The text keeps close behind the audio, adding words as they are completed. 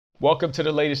Welcome to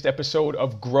the latest episode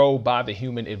of Grow by the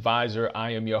Human Advisor.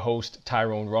 I am your host,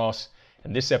 Tyrone Ross.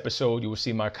 In this episode, you will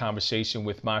see my conversation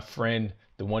with my friend,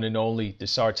 the one and only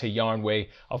Dasarte Yarnway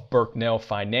of Burknell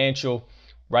Financial.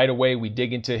 Right away, we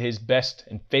dig into his best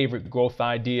and favorite growth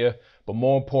idea, but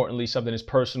more importantly, something that's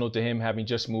personal to him, having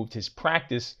just moved his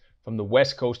practice from the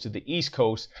West Coast to the East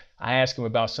Coast. I ask him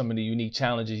about some of the unique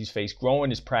challenges he's faced growing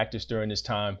his practice during this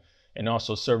time and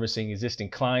also servicing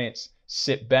existing clients.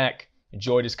 Sit back.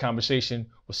 Enjoy this conversation.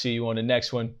 We'll see you on the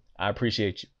next one. I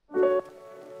appreciate you.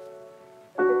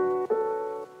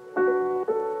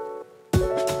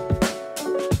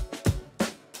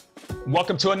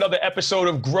 Welcome to another episode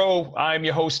of Grow. I'm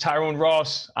your host, Tyrone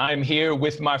Ross. I'm here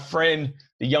with my friend,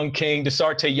 the young king,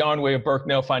 Dasarte Yarnway of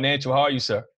Burknell Financial. How are you,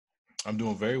 sir? I'm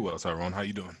doing very well, Tyrone. How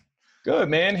you doing? Good,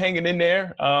 man. Hanging in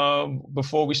there.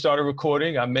 Before we started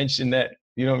recording, I mentioned that,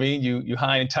 you know what I mean? You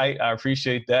high and tight. I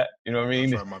appreciate that. You know what I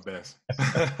mean? I try my best.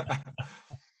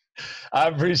 I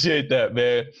appreciate that,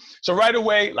 man. So right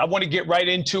away, I want to get right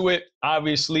into it.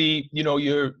 Obviously, you know,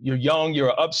 you're young, you're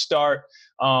an upstart.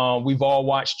 We've all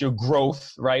watched your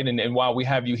growth, right? And while we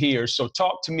have you here, so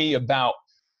talk to me about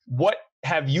what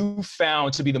have you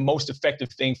found to be the most effective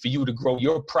thing for you to grow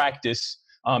your practice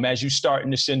as you start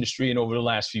in this industry and over the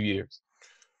last few years?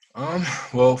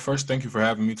 Well, first, thank you for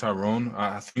having me, Tyrone.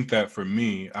 I think that for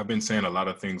me, I've been saying a lot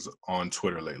of things on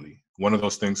Twitter lately. One of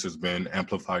those things has been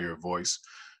amplify your voice.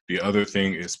 The other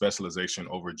thing is specialization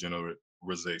over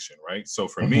generalization, right? So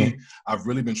for me, I've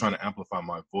really been trying to amplify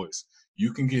my voice.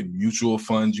 You can get mutual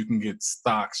funds, you can get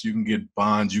stocks, you can get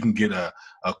bonds, you can get a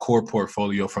core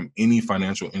portfolio from any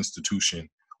financial institution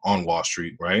on Wall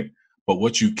Street, right? But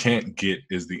what you can't get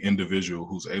is the individual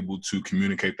who's able to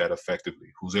communicate that effectively,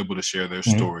 who's able to share their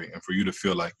story, and for you to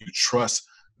feel like you trust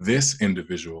this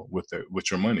individual with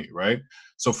your money, right?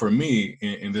 So for me,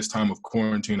 in this time of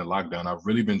quarantine and lockdown, I've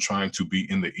really been trying to be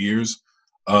in the ears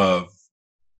of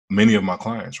many of my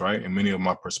clients, right? And many of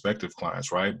my prospective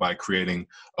clients, right? By creating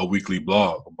a weekly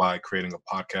blog, by creating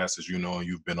a podcast, as you know,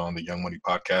 you've been on the Young Money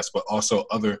podcast, but also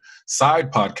other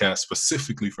side podcasts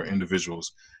specifically for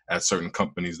individuals at certain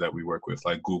companies that we work with,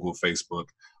 like Google, Facebook,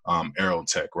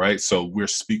 Aerotech, right? So we're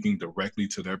speaking directly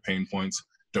to their pain points,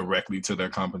 directly to their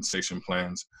compensation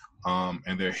plans.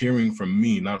 And they're hearing from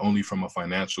me, not only from a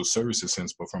financial services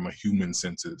sense, but from a human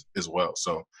sense as well.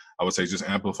 So I would say just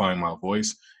amplifying my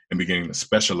voice and beginning to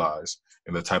specialize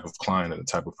in the type of client and the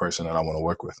type of person that I want to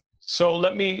work with. So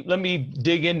let me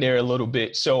dig in there a little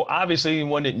bit. So obviously,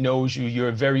 anyone that knows you,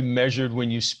 you're very measured when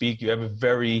you speak. You have a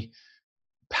very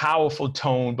powerful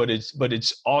tone, but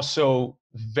it's also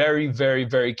very, very,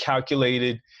 very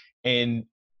calculated, and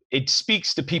it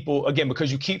speaks to people again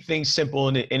because you keep things simple,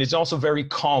 and it's also very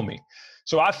calming.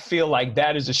 So I feel like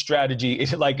that is a strategy.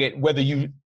 It's like whether you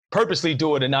purposely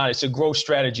do it or not, it's a growth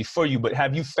strategy for you. But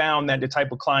have you found that the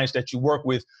type of clients that you work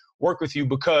with you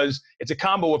because it's a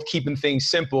combo of keeping things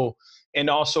simple and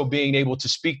also being able to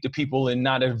speak to people in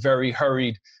not a very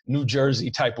hurried New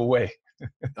Jersey type of way?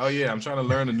 Oh yeah, I'm trying to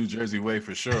learn the New Jersey way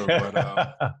for sure. But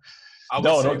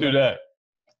don't do that.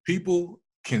 People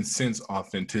can sense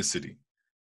authenticity.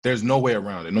 There's no way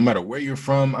around it. No matter where you're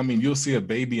from, I mean, you'll see a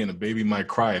baby and a baby might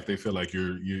cry if they feel like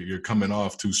you're coming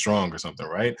off too strong or something,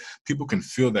 right? People can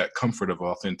feel that comfort of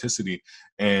authenticity.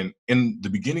 And in the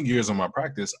beginning years of my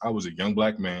practice, I was a young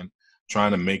Black man trying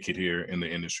to make it here in the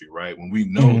industry, right? When we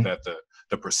know that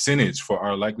the percentage for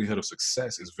our likelihood of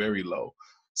success is very low.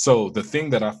 So the thing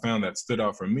that I found that stood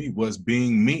out for me was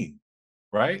being me,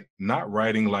 right? Not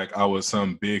writing like I was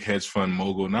some big hedge fund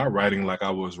mogul, not writing like I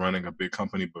was running a big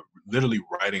company, but literally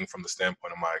writing from the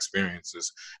standpoint of my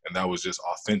experiences. And that was just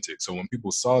authentic. So when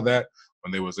people saw that,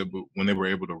 when they were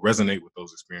able to resonate with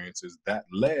those experiences, that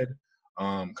led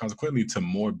consequently to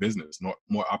more business,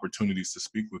 more opportunities to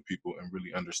speak with people and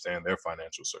really understand their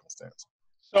financial circumstance.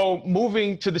 So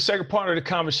moving to the second part of the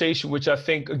conversation, which I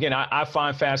think, again, I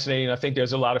find fascinating. I think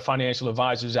there's a lot of financial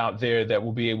advisors out there that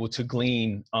will be able to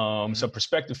glean some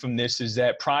perspective from this, is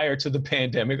that prior to the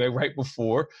pandemic, like right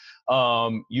before,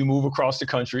 you move across the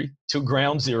country to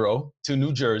ground zero, to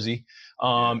New Jersey,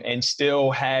 and still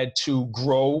had to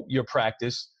grow your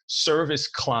practice, service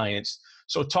clients.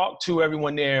 So talk to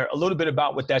everyone there a little bit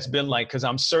about what that's been like, because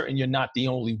I'm certain you're not the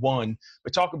only one,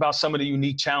 but talk about some of the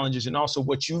unique challenges and also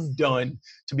what you've done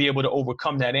to be able to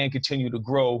overcome that and continue to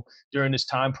grow during this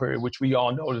time period, which we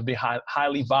all know to be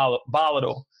highly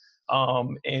volatile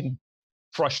and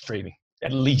frustrating,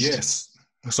 at least. Yes.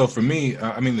 So for me,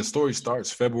 I mean, the story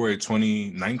starts February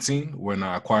 2019 when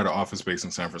I acquired an office space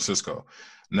in San Francisco.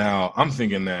 Now, I'm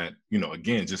thinking that,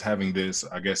 again, just having this,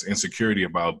 I guess, insecurity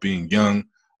about being young,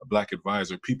 a Black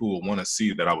advisor, people will want to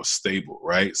see that I was stable,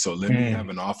 right? So let me have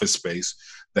an office space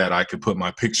that I could put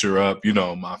my picture up, you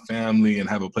know, my family, and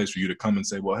have a place for you to come and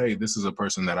say, well, hey, this is a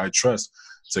person that I trust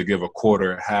to give a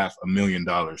quarter, half, $1 million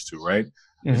to, right?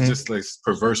 It's just like this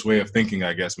perverse way of thinking,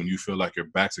 I guess, when you feel like your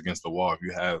back's against the wall, if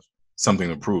you have something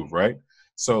to prove, right?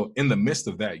 So in the midst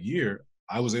of that year,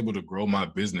 I was able to grow my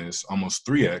business almost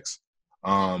 3x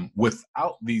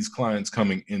without these clients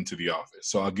coming into the office.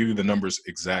 So I'll give you the numbers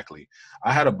exactly.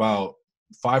 I had about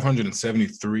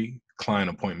 573 client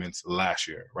appointments last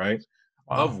year, right?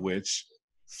 Wow. Of which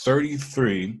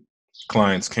 33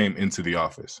 clients came into the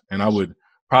office. And I would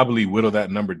probably whittle that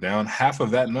number down. Half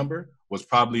of that number was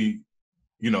probably,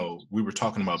 you know, we were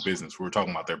talking about business. We were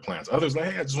talking about their plans. Others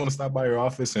like, hey, I just want to stop by your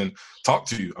office and talk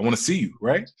to you. I want to see you,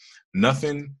 right?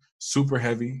 Nothing super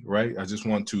heavy, right? I just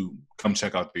want to come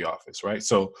check out the office, right?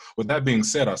 So with that being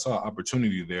said, I saw an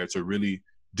opportunity there to really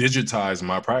digitize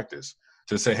my practice,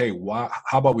 to say, hey,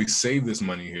 how about we save this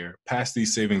money here, pass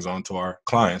these savings on to our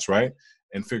clients, right?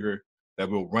 And figure that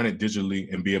we'll run it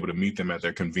digitally and be able to meet them at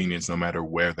their convenience no matter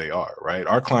where they are, right?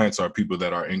 Our clients are people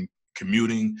that are in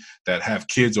commuting, that have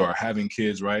kids or are having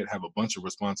kids, right? Have a bunch of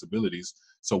responsibilities.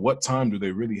 So what time do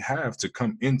they really have to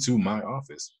come into my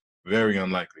office? Very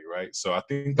unlikely, right? So I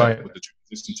think that with the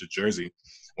transition to Jersey,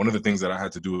 one of the things that I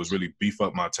had to do was really beef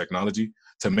up my technology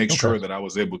to make sure that I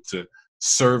was able to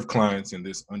serve clients in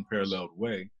this unparalleled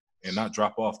way and not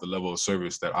drop off the level of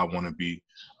service that I want to be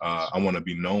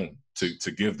known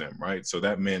to give them, right? So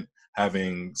that meant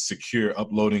having secure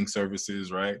uploading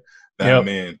services, right? That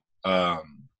meant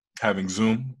having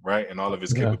Zoom, right, and all of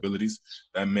its capabilities.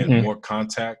 That meant more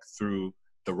contact through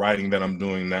the writing that I'm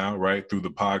doing now, right, through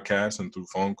the podcast and through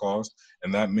phone calls.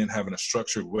 And that meant having a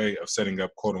structured way of setting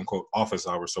up, quote unquote, office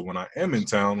hours. So when I am in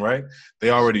town, right, they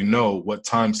already know what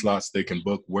time slots they can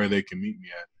book, where they can meet me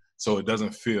at. So it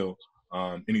doesn't feel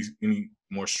any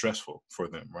more stressful for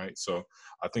them, right? So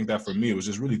I think that for me, it was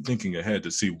just really thinking ahead to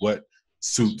see what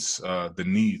suits the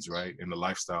needs, right, and the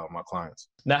lifestyle of my clients.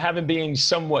 Now, having been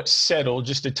somewhat settled,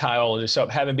 just to tie all of this up,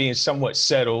 having been somewhat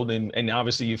settled, and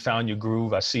obviously you found your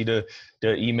groove. I see the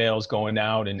emails going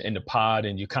out and the pod,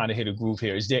 and you kind of hit a groove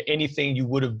here. Is there anything you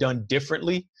would have done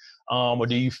differently? Or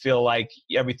do you feel like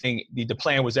everything, the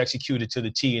plan was executed to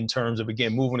the T in terms of,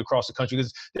 again, moving across the country?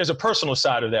 Because there's a personal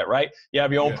side of that, right? You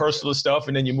have your own personal stuff,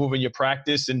 and then you're moving your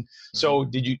practice. And so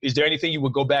is there anything you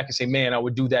would go back and say, man, I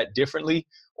would do that differently?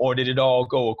 Or did it all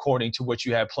go according to what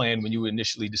you had planned when you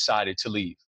initially decided to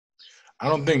leave? I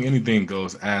don't think anything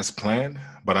goes as planned,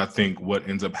 but I think what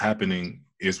ends up happening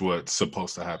is what's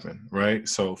supposed to happen, right?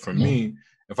 So for me,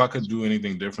 if I could do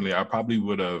anything differently, I probably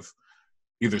would have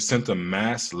either sent a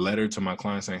mass letter to my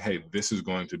clients saying, hey, this is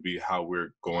going to be how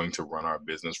we're going to run our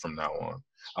business from now on.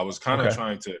 I was kind of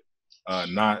trying to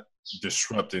not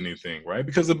disrupt anything, right?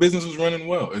 Because the business is running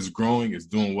well. It's growing. It's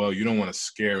doing well. You don't want to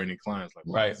scare any clients. Like,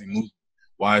 why is he moving?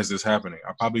 Why is this happening?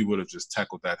 I probably would have just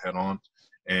tackled that head on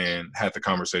and had the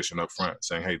conversation up front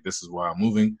saying, hey, this is why I'm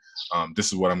moving. This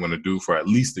is what I'm going to do for at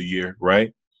least a year,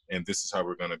 right? And this is how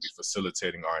we're going to be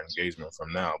facilitating our engagement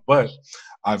from now. But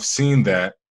I've seen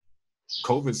that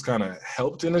COVID's kind of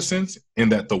helped in a sense in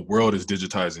that the world is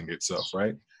digitizing itself,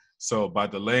 right? So by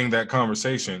delaying that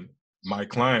conversation, my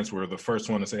clients were the first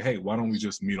one to say, hey, why don't we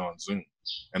just meet on Zoom?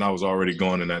 And I was already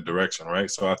going in that direction, right?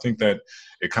 So I think that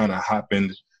it kind of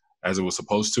happened as it was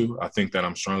supposed to. I think that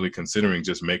I'm strongly considering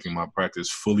just making my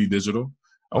practice fully digital.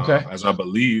 As I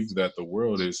believe that the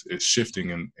world is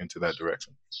shifting into that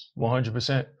direction.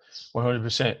 100%.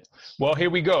 100%. Well,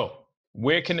 here we go.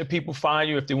 Where can the people find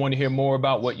you if they want to hear more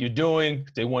about what you're doing?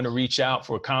 If they want to reach out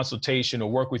for a consultation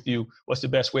or work with you, what's the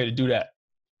best way to do that?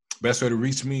 Best way to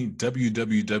reach me,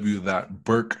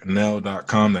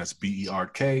 www.berknell.com. That's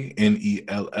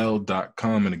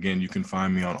BERKNELL.com. And again, you can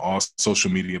find me on all social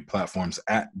media platforms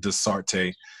at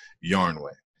Dasarte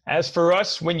Yarnway. As for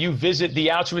us, when you visit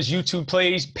the Altruist YouTube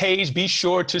page, be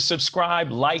sure to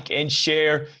subscribe, like, and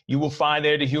share. You will find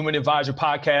there the Human Advisor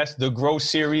Podcast, the Grow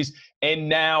Series, and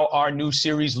now our new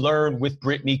series, Learn with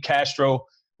Brittany Castro.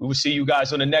 We will see you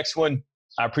guys on the next one.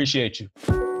 I appreciate you.